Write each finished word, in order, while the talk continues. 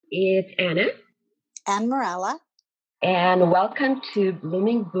It's Anna. And Morella. And welcome to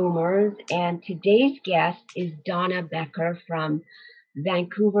Blooming Boomers. And today's guest is Donna Becker from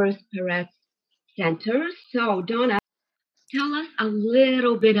Vancouver's Peretz Center. So, Donna, tell us a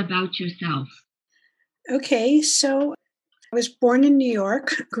little bit about yourself. Okay, so I was born in New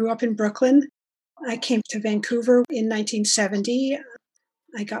York, grew up in Brooklyn. I came to Vancouver in 1970.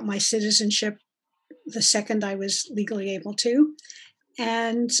 I got my citizenship the second I was legally able to.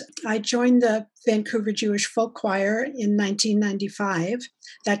 And I joined the Vancouver Jewish Folk Choir in 1995.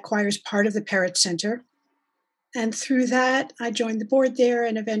 That choir is part of the Peretz Center. And through that, I joined the board there,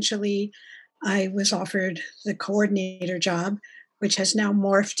 and eventually I was offered the coordinator job, which has now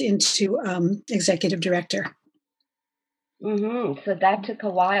morphed into executive director. So that took a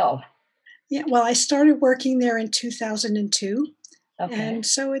while. Yeah, well, I started working there in 2002. Okay. And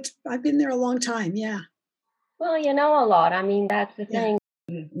so I've been there a long time, yeah. Well, you know a lot. I mean, that's the thing.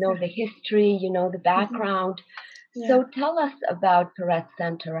 You know the history, you know the background. Yeah. So tell us about Peretz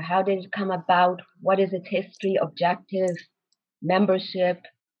Center. How did it come about? What is its history, objective, membership?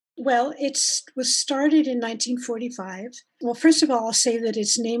 Well, it was started in 1945. Well, first of all, I'll say that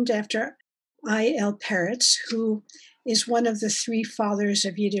it's named after I.L. Peretz, who is one of the three fathers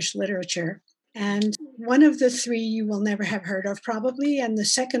of Yiddish literature. And one of the three you will never have heard of, probably, and the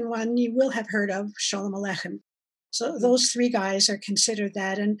second one you will have heard of, Sholem Aleichem. So those three guys are considered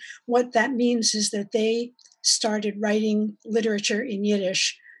that. And what that means is that they started writing literature in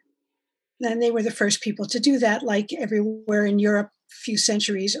Yiddish. And they were the first people to do that, like everywhere in Europe a few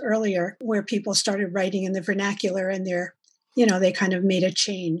centuries earlier, where people started writing in the vernacular and they kind of made a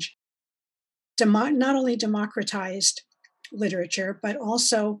change. Not only democratized literature, but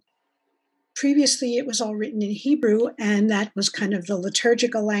also previously it was all written in Hebrew, and that was kind of the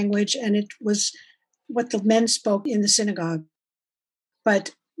liturgical language, and it was what the men spoke in the synagogue.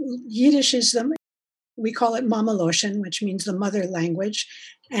 But Yiddish is we call it Mama Loshen, which means the mother language,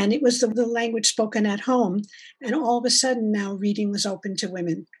 and it was the language spoken at home. And all of a sudden now reading was open to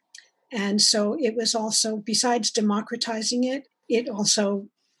women. And so it was also, besides democratizing it, it also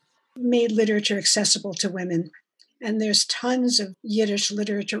made literature accessible to women. And there's tons of Yiddish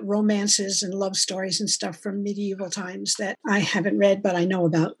literature, romances and love stories and stuff from medieval times that I haven't read, but I know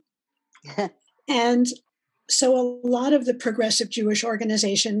about. And so a lot of the progressive Jewish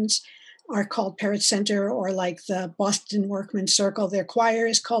organizations are called Peretz Center, or like the Boston Workmen's Circle. Their choir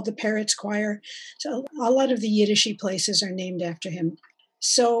is called the Peretz Choir. So a lot of the Yiddishy places are named after him.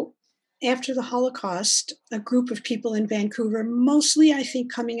 So after the Holocaust, a group of people in Vancouver, mostly I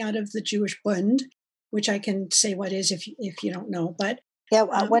think coming out of the Jewish Bund, which I can say what is if you don't know. But yeah,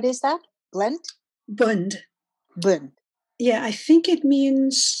 what is that? Blend? Bund. Bund. Yeah, I think it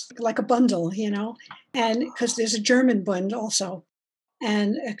means like a bundle, and because there's a German Bund also.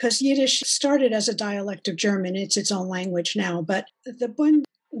 And because Yiddish started as a dialect of German, it's its own language now. But the Bund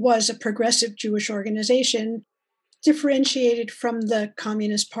was a progressive Jewish organization differentiated from the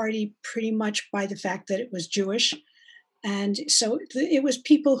Communist Party pretty much by the fact that it was Jewish. And so it was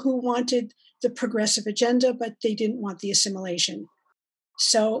people who wanted the progressive agenda, but they didn't want the assimilation.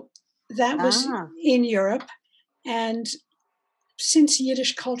 So that was in Europe. And since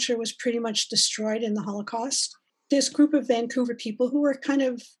Yiddish culture was pretty much destroyed in the Holocaust, this group of Vancouver people who were kind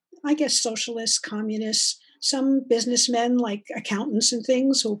of, I guess, socialists, communists, some businessmen like accountants and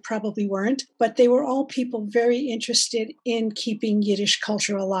things who probably weren't, but they were all people very interested in keeping Yiddish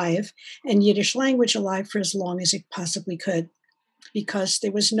culture alive and Yiddish language alive for as long as it possibly could, because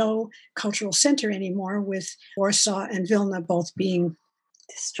there was no cultural center anymore, with Warsaw and Vilna both being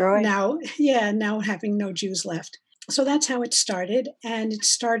destroyed. Now having no Jews left. So that's how it started. And it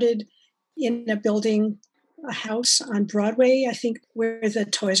started in a house on Broadway, I think, where the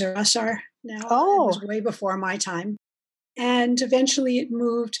Toys R Us are now. Oh. It was way before my time. And eventually it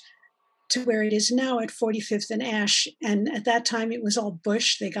moved to where it is now at 45th and Ash. And at that time it was all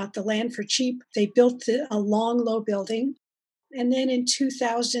bush. They got the land for cheap. They built a long, low building. And then in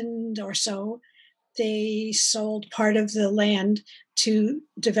 2000 or so, they sold part of the land to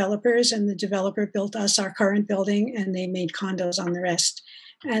developers, and the developer built us our current building, and they made condos on the rest.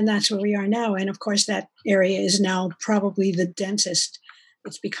 And that's where we are now. And of course, that area is now probably the densest.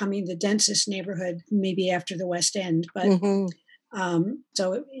 It's becoming the densest neighborhood, maybe after the West End. But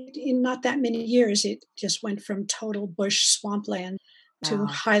so in not that many years, it just went from total bush swampland to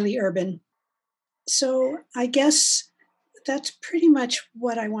highly urban. So I guess that's pretty much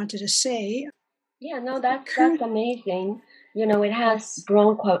what I wanted to say. Yeah, no, that's amazing. It has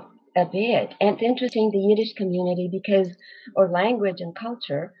grown quite a bit. And it's interesting, the Yiddish community, or language and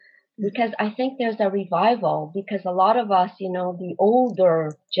culture, because I think there's a revival, because a lot of us, the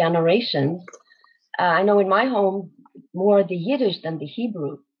older generations, I know in my home, more the Yiddish than the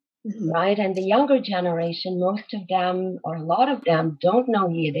Hebrew, right? And the younger generation, most of them, or a lot of them, don't know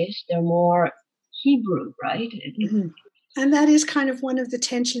Yiddish. They're more Hebrew, right? And that is kind of one of the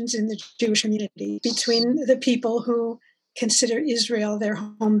tensions in the Jewish community between the people who consider Israel their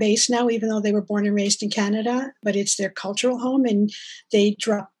home base now, even though they were born and raised in Canada, but it's their cultural home and they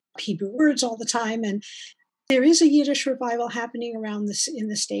drop Hebrew words all the time. And there is a Yiddish revival happening around this in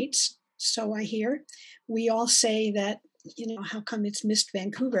the States, so I hear. We all say that, how come it's missed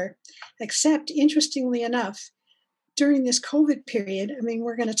Vancouver? Except, interestingly enough, during this COVID period, I mean,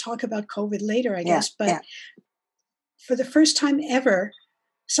 we're going to talk about COVID later, I guess, but for the first time ever,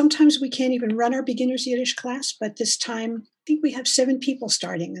 sometimes we can't even run our beginner's Yiddish class, but this time I think we have 7 people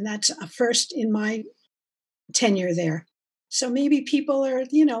starting, and that's a first in my tenure there. So maybe people are,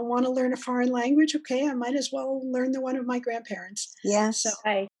 want to learn a foreign language. Okay, I might as well learn the one of my grandparents. Yes. So,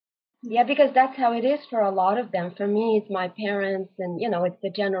 yeah, because that's how it is for a lot of them. For me, it's my parents, and it's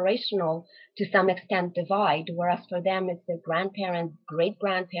the generational, to some extent, divide. Whereas for them, it's their grandparents, great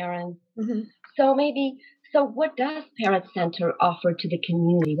grandparents. So what does Parrott Center offer to the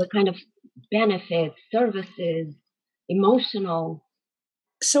community? What kind of benefits, services, emotional?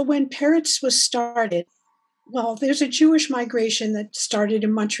 So when Parrots was started, well, there's a Jewish migration that started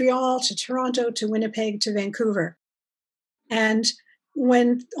in Montreal to Toronto to Winnipeg to Vancouver. And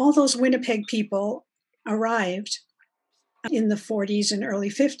when all those Winnipeg people arrived in the 40s and early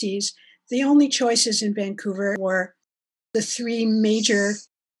 50s, the only choices in Vancouver were the 3 major,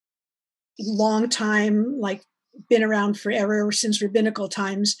 long time, like been around forever since rabbinical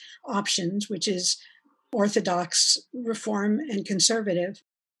times, options, which is Orthodox, Reform, and Conservative.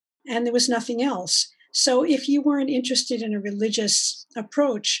 And there was nothing else. So if you weren't interested in a religious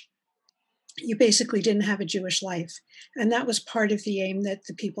approach, you basically didn't have a Jewish life. And that was part of the aim that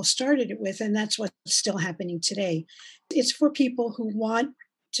the people started it with. And that's what's still happening today. It's for people who want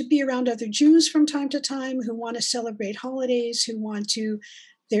to be around other Jews from time to time, who want to celebrate holidays, who want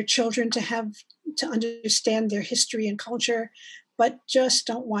their children to understand their history and culture, but just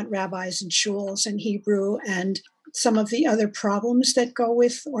don't want rabbis and shuls and Hebrew and some of the other problems that go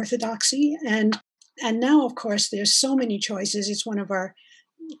with Orthodoxy. And now, of course, there's so many choices. It's one of our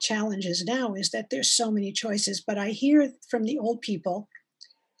challenges now is that there's so many choices. But I hear from the old people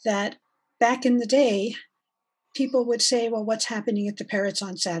that back in the day, people would say, well, what's happening at the Parrots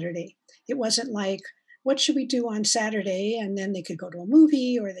on Saturday? It wasn't like, what should we do on Saturday? And then they could go to a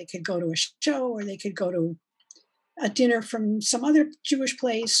movie, or they could go to a show, or they could go to a dinner from some other Jewish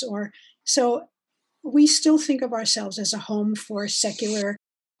place. So we still think of ourselves as a home for secular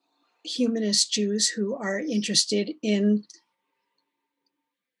humanist Jews who are interested in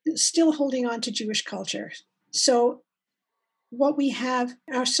still holding on to Jewish culture. So what we have,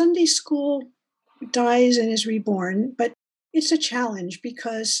 our Sunday school dies and is reborn, but it's a challenge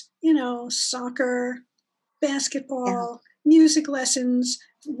because, soccer, basketball, music lessons,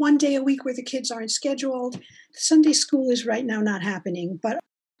 1 day a week where the kids aren't scheduled. Sunday school is right now not happening, but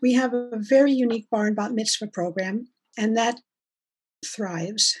we have a very unique bar and bat mitzvah program, and that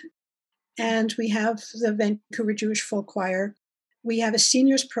thrives. And we have the Vancouver Jewish Folk Choir. We have a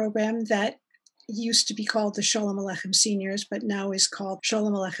seniors program that used to be called the Sholem Aleichem Seniors, but now is called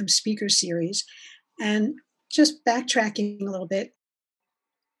Sholem Aleichem Speaker Series. And just backtracking a little bit,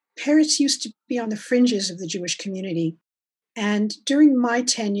 Parrots used to be on the fringes of the Jewish community. And during my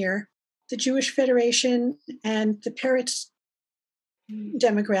tenure, the Jewish Federation and the Parrots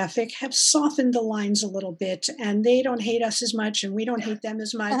demographic have softened the lines a little bit, and they don't hate us as much and we don't hate them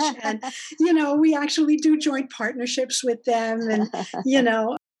as much. And, we actually do joint partnerships with them. And,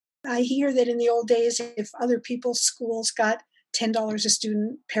 I hear that in the old days, if other people's schools got $10 a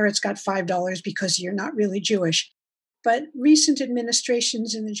student, Parrots got $5 because you're not really Jewish. But recent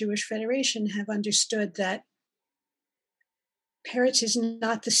administrations in the Jewish Federation have understood that Parrots is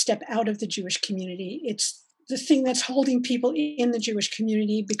not the step out of the Jewish community. It's the thing that's holding people in the Jewish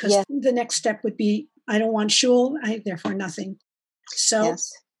community, because the next step would be, I don't want shul, therefore nothing. So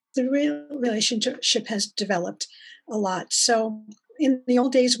the relationship has developed a lot. So in the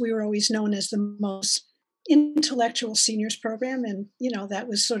old days, we were always known as the most intellectual seniors program. And, that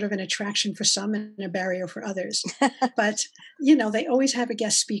was sort of an attraction for some and a barrier for others. But, they always have a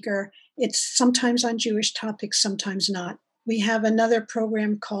guest speaker. It's sometimes on Jewish topics, sometimes not. We have another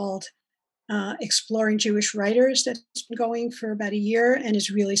program called Exploring Jewish Writers that's been going for about a year and is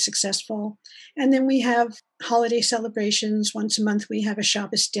really successful. And then we have holiday celebrations. Once a month, we have a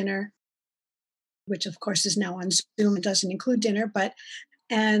Shabbos dinner, which of course is now on Zoom. It doesn't include dinner, but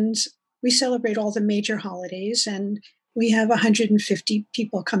And we celebrate all the major holidays, and we have 150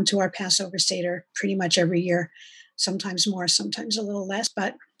 people come to our Passover Seder pretty much every year, sometimes more, sometimes a little less.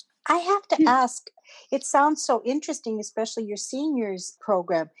 But I have to ask, it sounds so interesting, especially your seniors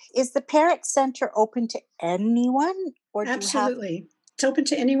program. Is the Parrott Center open to anyone? Or absolutely. It's open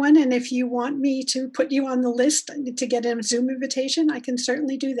to anyone. And if you want me to put you on the list to get a Zoom invitation, I can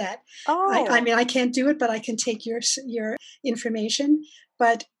certainly do that. Oh. I mean, I can't do it, but I can take your information.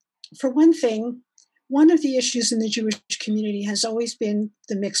 But for one thing, one of the issues in the Jewish community has always been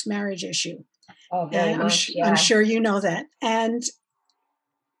the mixed marriage issue. Oh, very much, I'm sure you know that. And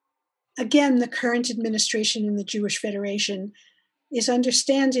again, the current administration in the Jewish Federation is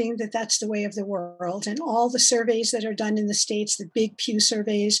understanding that that's the way of the world. And all the surveys that are done in the States, the big Pew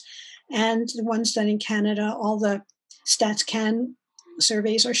surveys, and the ones done in Canada, all the StatsCan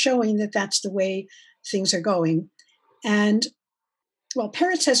surveys are showing that that's the way things are going. And, well,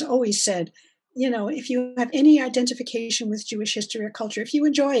 Peretz has always said, if you have any identification with Jewish history or culture, if you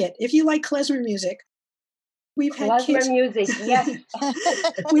enjoy it, if you like klezmer music, we've had kids. Music, yes.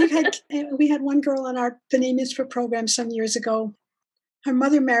 we had one girl on our B'nai Mitzvah program some years ago. Her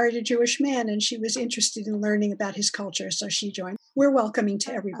mother married a Jewish man, and she was interested in learning about his culture, so she joined. We're welcoming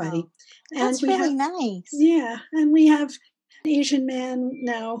to everybody. That's really nice. Yeah, and we have an Asian man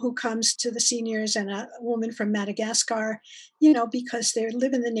now who comes to the seniors, and a woman from Madagascar, because they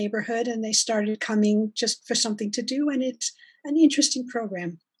live in the neighborhood and they started coming just for something to do, and it's an interesting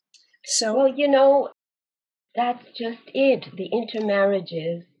program. So, well, that's just it. The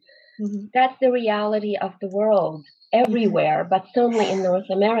intermarriages, that's the reality of the world everywhere, but certainly in North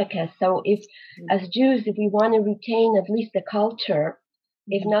America. So if, as Jews, if we want to retain at least the culture,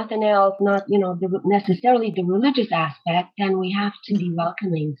 if nothing else, not, necessarily the religious aspect, then we have to be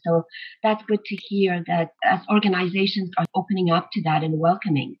welcoming. So that's good to hear that as organizations are opening up to that and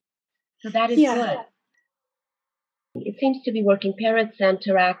welcoming. So that is good. It seems to be working. Parrott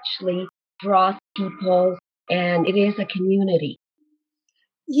Center actually draws people, and it is a community.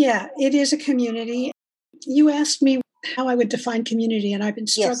 Yeah, it is a community. You asked me how I would define community, and I've been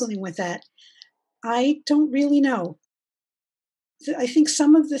struggling with that. I don't really know. I think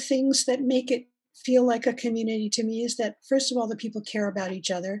some of the things that make it feel like a community to me is that, first of all, the people care about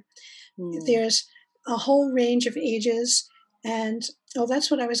each other. There's a whole range of ages. And, that's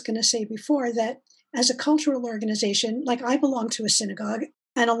what I was going to say before, that as a cultural organization, like I belong to a synagogue,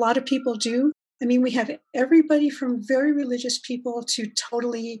 and a lot of people do. I mean, we have everybody from very religious people to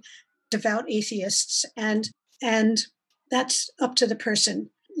totally devout atheists, and that's up to the person.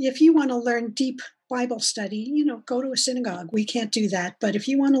 If you want to learn deep Bible study, go to a synagogue. We can't do that. But if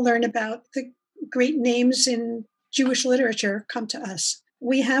you want to learn about the great names in Jewish literature, come to us.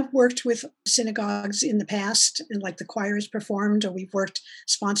 We have worked with synagogues in the past, and like the choir has performed, or we've worked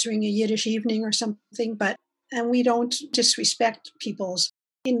sponsoring a Yiddish evening or something, and we don't disrespect people's.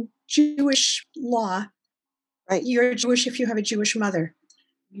 In Jewish law, you're Jewish if you have a Jewish mother.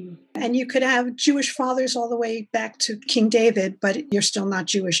 And you could have Jewish fathers all the way back to King David, but you're still not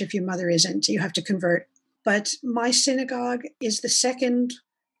Jewish if your mother isn't. You have to convert. But my synagogue is the second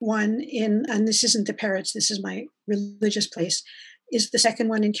one and this isn't the Parrots, this is my religious place, is the second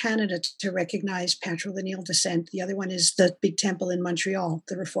one in Canada to recognize patrilineal descent. The other one is the big temple in Montreal,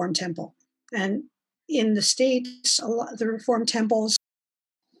 the Reformed Temple. And in the States, the Reformed temples,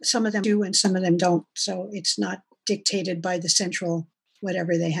 some of them do and some of them don't. So it's not dictated by the central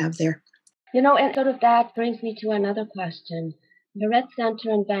whatever they have there. And sort of that brings me to another question. The Red Center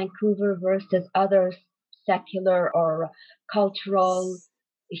in Vancouver versus other secular or cultural,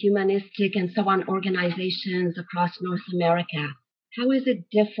 humanistic, and so on organizations across North America. How is it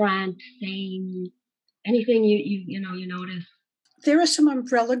different, same, anything you notice? There are some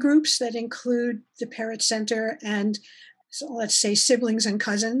umbrella groups that include the Parrott Center and, so let's say, siblings and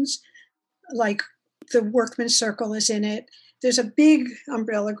cousins, like the Workman's Circle is in it. There's a big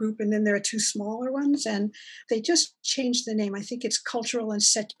umbrella group, and then there are two smaller ones, and they just changed the name. I think it's Cultural and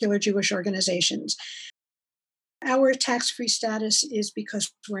Secular Jewish Organizations. Our tax-free status is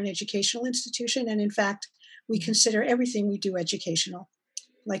because we're an educational institution, and in fact, we consider everything we do educational.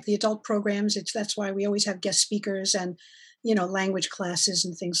 Like the adult programs, that's why we always have guest speakers and, language classes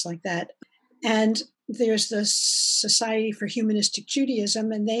and things like that. And there's the Society for Humanistic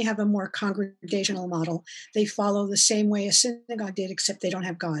Judaism, and they have a more congregational model. They follow the same way a synagogue did, except they don't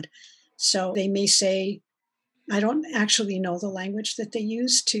have God. So they may say, I don't actually know the language that they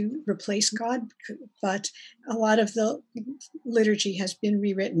use to replace God, but a lot of the liturgy has been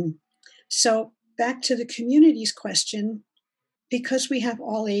rewritten. So back to the community's question, because we have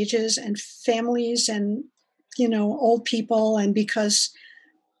all ages and families and, old people, and because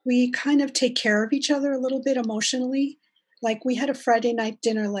we kind of take care of each other a little bit emotionally. Like we had a Friday night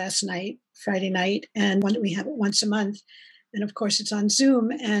dinner last night, Friday night, and we have it once a month. And of course, it's on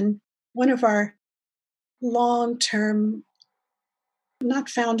Zoom. And one of our long term, not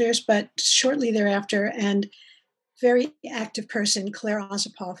founders, but shortly thereafter, and very active person, Claire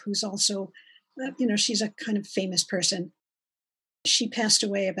Osipov, who's also, she's a kind of famous person. She passed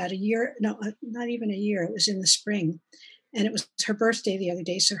away about a year, no, not even a year, it was in the spring. And it was her birthday the other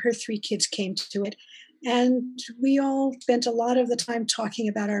day. So her 3 kids came to it. And we all spent a lot of the time talking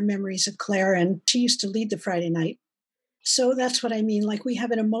about our memories of Claire. And she used to lead the Friday night. So that's what I mean. Like we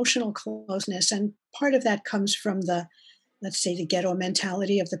have an emotional closeness. And part of that comes from let's say, the ghetto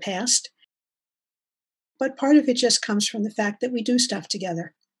mentality of the past. But part of it just comes from the fact that we do stuff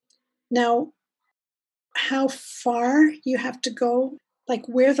together. Now, how far you have to go, like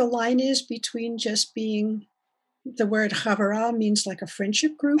where the line is between just being, the word chavara means like a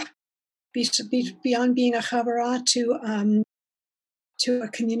friendship group, beyond being a chavara to a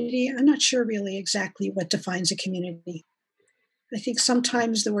community. I'm not sure really exactly what defines a community. I think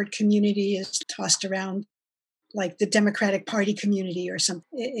sometimes the word community is tossed around like the Democratic Party community or something.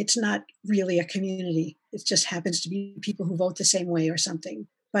 It's not really a community. It just happens to be people who vote the same way or something.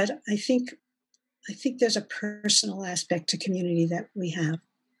 But I think there's a personal aspect to community that we have.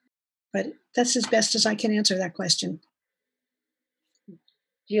 But that's as best as I can answer that question. Do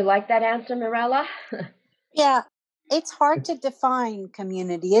you like that answer, Mirella? Yeah, it's hard to define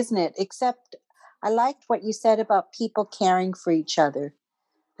community, isn't it? Except I liked what you said about people caring for each other.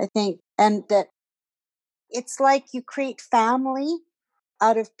 I think, and that it's like you create family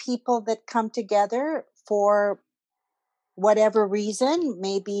out of people that come together for whatever reason.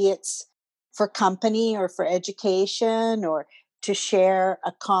 Maybe it's for company or for education or to share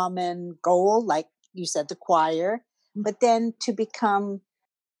a common goal, like you said, the choir, but then to become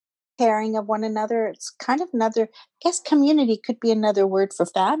caring of one another. It's kind of another, I guess community could be another word for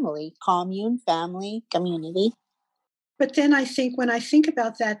family, commune, family, community. But then I think when I think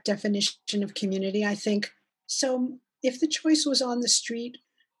about that definition of community, I think, so if the choice was on the street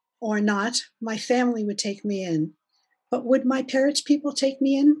or not, my family would take me in. But would my parents' people take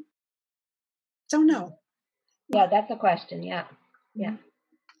me in? Don't know. Yeah, that's a question. Yeah. Yeah.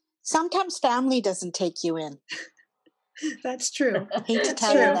 Sometimes family doesn't take you in. That's true. Hate to That's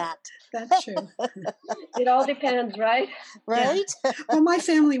tell true. you that. That's true. It all depends, right? Right? Yeah. Well, my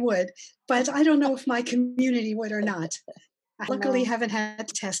family would, but I don't know if my community would or not. I luckily haven't had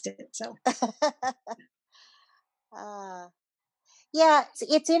to test it. So. Yeah,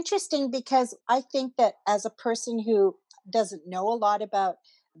 it's interesting because I think that as a person who doesn't know a lot about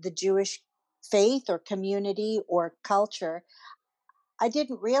the Jewish faith or community or culture, I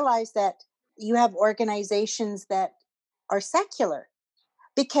didn't realize that you have organizations that are secular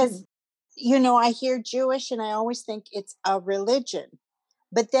because, I hear Jewish and I always think it's a religion.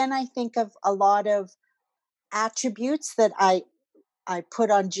 But then I think of a lot of attributes that I put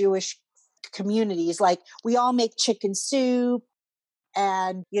on Jewish communities, like we all make chicken soup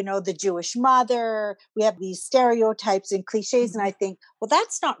and, the Jewish mother. We have these stereotypes and cliches. And I think, well,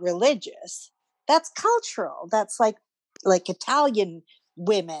 that's not religious. That's cultural. That's like Italian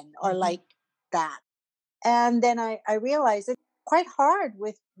women or like that. And then I realized it's quite hard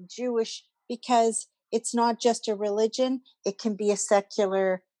with Jewish because it's not just a religion. It can be a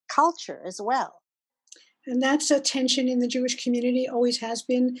secular culture as well. And that's a tension in the Jewish community, always has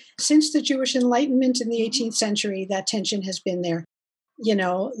been. Since the Jewish Enlightenment in the 18th century, that tension has been there.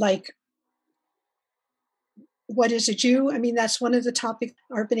 Like, what is a Jew? I mean, that's one of the topics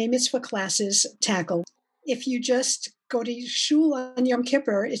our B'nai Mitzvah classes tackle. If you just go to shul on Yom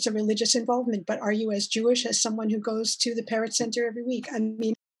Kippur, it's a religious involvement. But are you as Jewish as someone who goes to the Peretz Center every week? I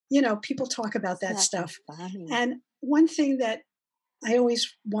mean, people talk about that stuff. Funny. And one thing that I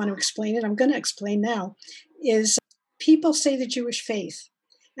always want to explain, and I'm going to explain now, is people say the Jewish faith.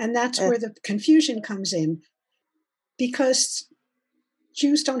 And that's where the confusion comes in, because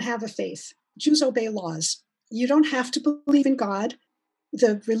Jews don't have a faith. Jews obey laws. You don't have to believe in God.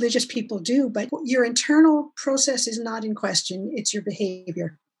 The religious people do, but your internal process is not in question. It's your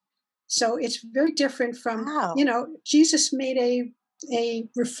behavior. So it's very different from, Jesus made a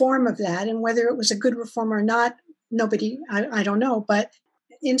reform of that. And whether it was a good reform or not, I don't know. But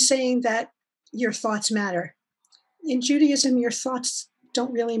in saying that your thoughts matter. In Judaism, your thoughts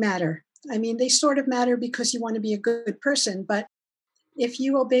don't really matter. I mean, they sort of matter because you want to be a good person. But if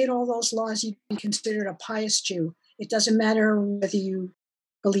you obeyed all those laws, you'd be considered a pious Jew. It doesn't matter whether you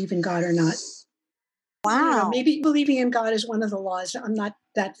believe in God or not. Wow. Maybe believing in God is one of the laws. I'm not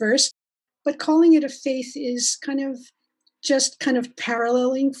that versed. But calling it a faith is kind of just kind of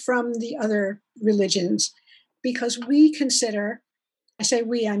paralleling from the other religions, because we consider, I say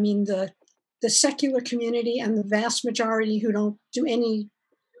we, I mean the secular community and the vast majority who don't do any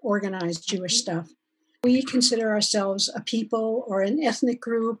organized Jewish stuff. We consider ourselves a people or an ethnic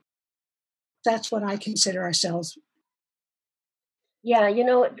group. That's what I consider ourselves. Yeah,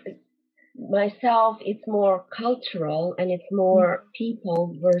 myself, it's more cultural and it's more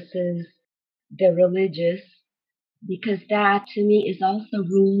people versus the religious, because that to me is also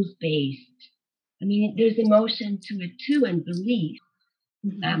rules based. I mean, there's emotion to it too and belief,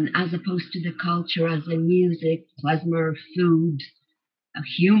 as opposed to the culture as in music, klezmer, food,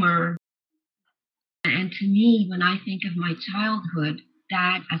 humor. And to me, when I think of my childhood,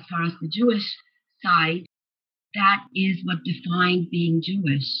 that as far as the Jewish side, that is what defined being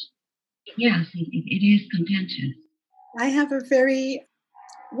Jewish. Yes, it is contentious. I have a very,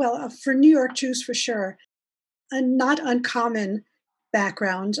 for New York Jews for sure, a not uncommon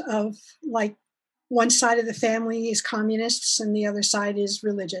background of like one side of the family is communists and the other side is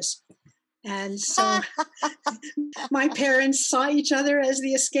religious. And so my parents saw each other as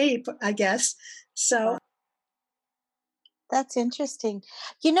the escape, I guess. So that's interesting.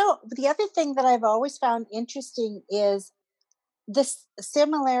 The other thing that I've always found interesting is this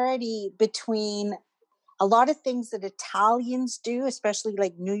similarity between a lot of things that Italians do, especially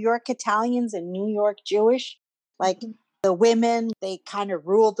like New York Italians and New York Jewish, like the women, they kind of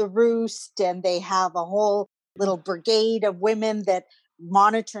rule the roost and they have a whole little brigade of women that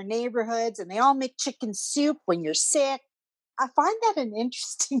monitor neighborhoods and they all make chicken soup when you're sick. I find that an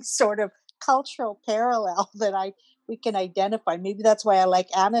interesting sort of cultural parallel that we can identify. Maybe that's why I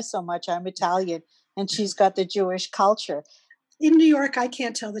like Anna so much. I'm Italian and she's got the Jewish culture. In New York, I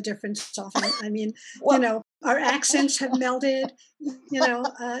can't tell the difference often. I mean, our accents have melded.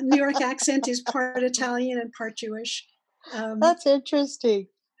 New York accent is part Italian and part Jewish. That's interesting.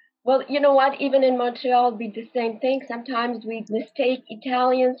 Well, you know what? Even in Montreal, it'd be the same thing. Sometimes we mistake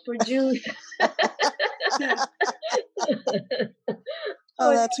Italians for Jews.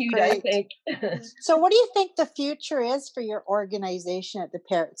 Oh, that's cute, great. I think. So what do you think the future is for your organization at the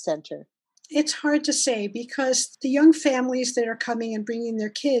Parrott Center? It's hard to say because the young families that are coming and bringing their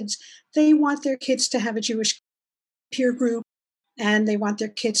kids, they want their kids to have a Jewish peer group and they want their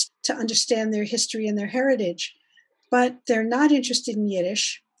kids to understand their history and their heritage. But they're not interested in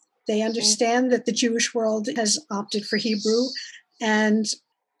Yiddish. They understand that the Jewish world has opted for Hebrew and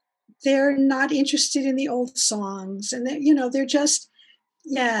they're not interested in the old songs. And they're just,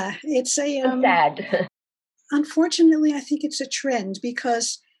 it's I'm sad. Unfortunately, I think it's a trend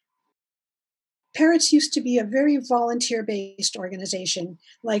because Parrots used to be a very volunteer-based organization.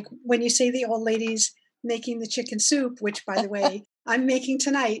 Like when you say the old ladies making the chicken soup, which, by the way, I'm making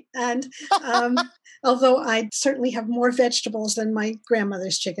tonight. And although I certainly have more vegetables than my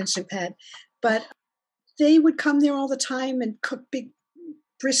grandmother's chicken soup had, but they would come there all the time and cook big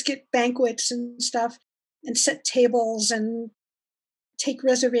brisket banquets and stuff and set tables and take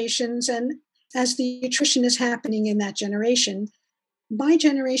reservations. And as the nutrition is happening in that generation, my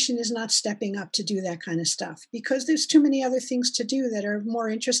generation is not stepping up to do that kind of stuff because there's too many other things to do that are more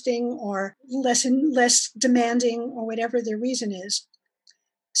interesting or less demanding or whatever the reason is.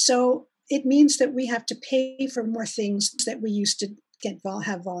 So it means that we have to pay for more things that we used to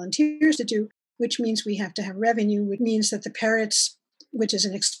have volunteers to do, which means we have to have revenue, which means that the Parrots, which is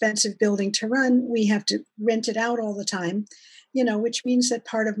an expensive building to run, we have to rent it out all the time, which means that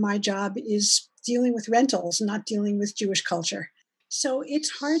part of my job is dealing with rentals, not dealing with Jewish culture. So it's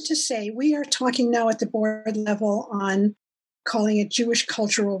hard to say. We are talking now at the board level on calling it Jewish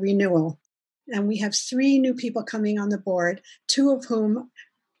cultural renewal. And we have 3 new people coming on the board, 2 of whom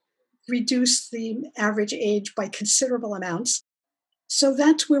reduce the average age by considerable amounts. So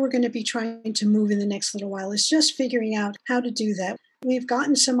that's where we're going to be trying to move in the next little while, is just figuring out how to do that. We've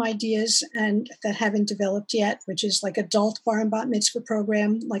gotten some ideas and that haven't developed yet, which is like adult bar and bat mitzvah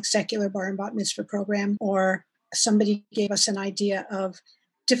program, like secular bar and bat mitzvah program, or somebody gave us an idea of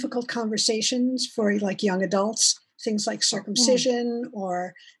difficult conversations for like young adults, things like circumcision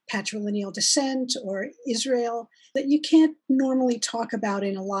or patrilineal descent or Israel that you can't normally talk about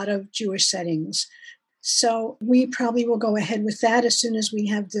in a lot of Jewish settings. So we probably will go ahead with that as soon as we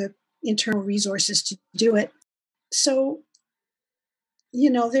have the internal resources to do it. So,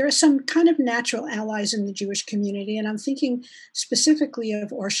 there are some kind of natural allies in the Jewish community, and I'm thinking specifically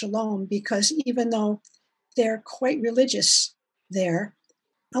of Or Shalom because even though they're quite religious there,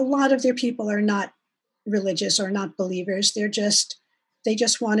 a lot of their people are not religious or not believers. They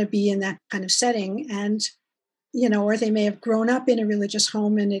just want to be in that kind of setting and, or they may have grown up in a religious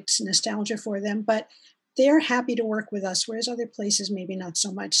home and it's nostalgia for them, but they're happy to work with us, whereas other places maybe not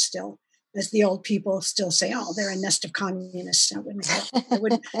so much still. As the old people still say, "Oh, they're a nest of communists." I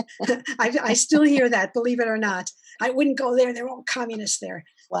wouldn't. I still hear that, believe it or not. I wouldn't go there. They're all communists there.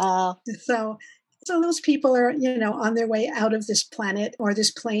 Wow. So those people are, on their way out of this planet or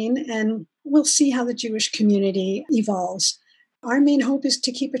this plane, and we'll see how the Jewish community evolves. Our main hope is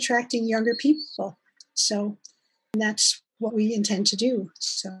to keep attracting younger people. So that's what we intend to do.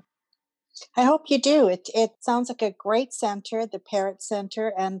 So I hope you do. It sounds like a great center, the Parrott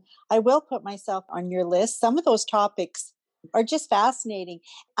Center, and I will put myself on your list. Some of those topics are just fascinating.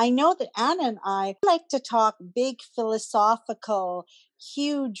 I know that Anna and I like to talk big philosophical,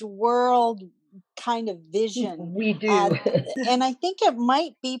 huge world kind of vision. We do. And I think it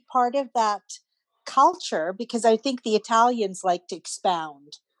might be part of that culture because I think the Italians like to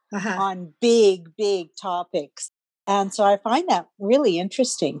expound on big, big topics. And so I find that really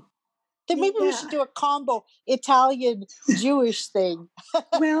interesting. Then maybe we should do a combo Italian-Jewish thing.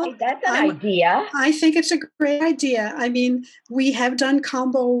 Well, hey, that's an idea. I think it's a great idea. I mean, we have done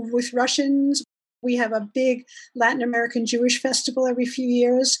combo with Russians. We have a big Latin American Jewish festival every few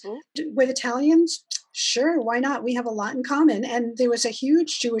years. With Italians, sure, why not? We have a lot in common. And there was a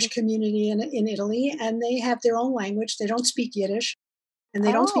huge Jewish community in Italy, and they have their own language. They don't speak Yiddish, and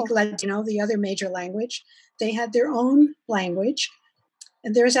they don't speak Ladino, the other major language. They had their own language.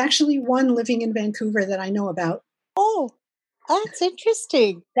 And there's actually one living in Vancouver that I know about. Oh, that's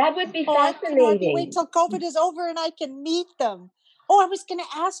interesting. That would be fascinating. Wait till COVID is over and I can meet them. Oh, I was going to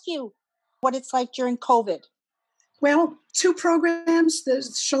ask you what it's like during COVID. Well, two programs, the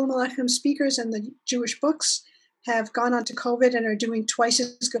Sholem Aleichem speakers and the Jewish books, have gone on to COVID and are doing twice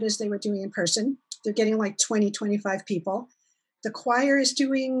as good as they were doing in person. They're getting like 20, 25 people. The choir is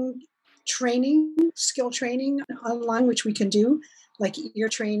doing training, skill training online, which we can do, like ear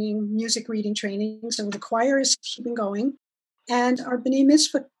training, music reading training. So the choir is keeping going. And our B'nai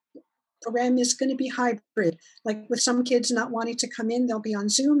Mitzvah program is going to be hybrid. Like with some kids not wanting to come in, they'll be on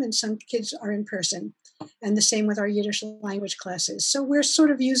Zoom, and some kids are in person. And the same with our Yiddish language classes. So we're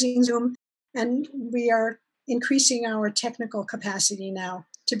sort of using Zoom, and we are increasing our technical capacity now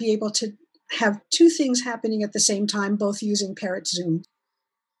to be able to have two things happening at the same time, both using Parrott Zoom.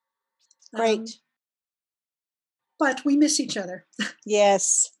 Great. But we miss each other.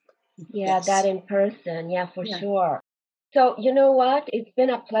 Yes. Yeah, yes. That in person. Yeah, for sure. So, you know what? It's been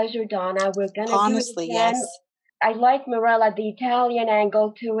a pleasure, Donna. We're going to do it again. Yes. I like, Mirella, the Italian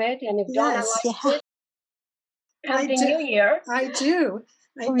angle to it. And if Donna likes it, come the new year. I do.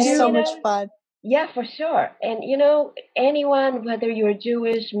 It was so much fun. Yeah, for sure. And, anyone, whether you're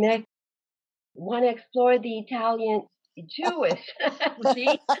Jewish, mixed, want to explore the Italian, Jewish,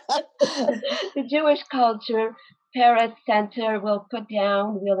 the Jewish culture, Parrott Center will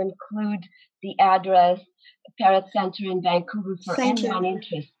include the address, Parrott Center in Vancouver for anyone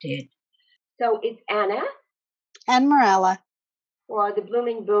interested. So it's Anna. And Mirella. For the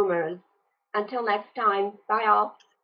Blooming Boomers. Until next time, bye all.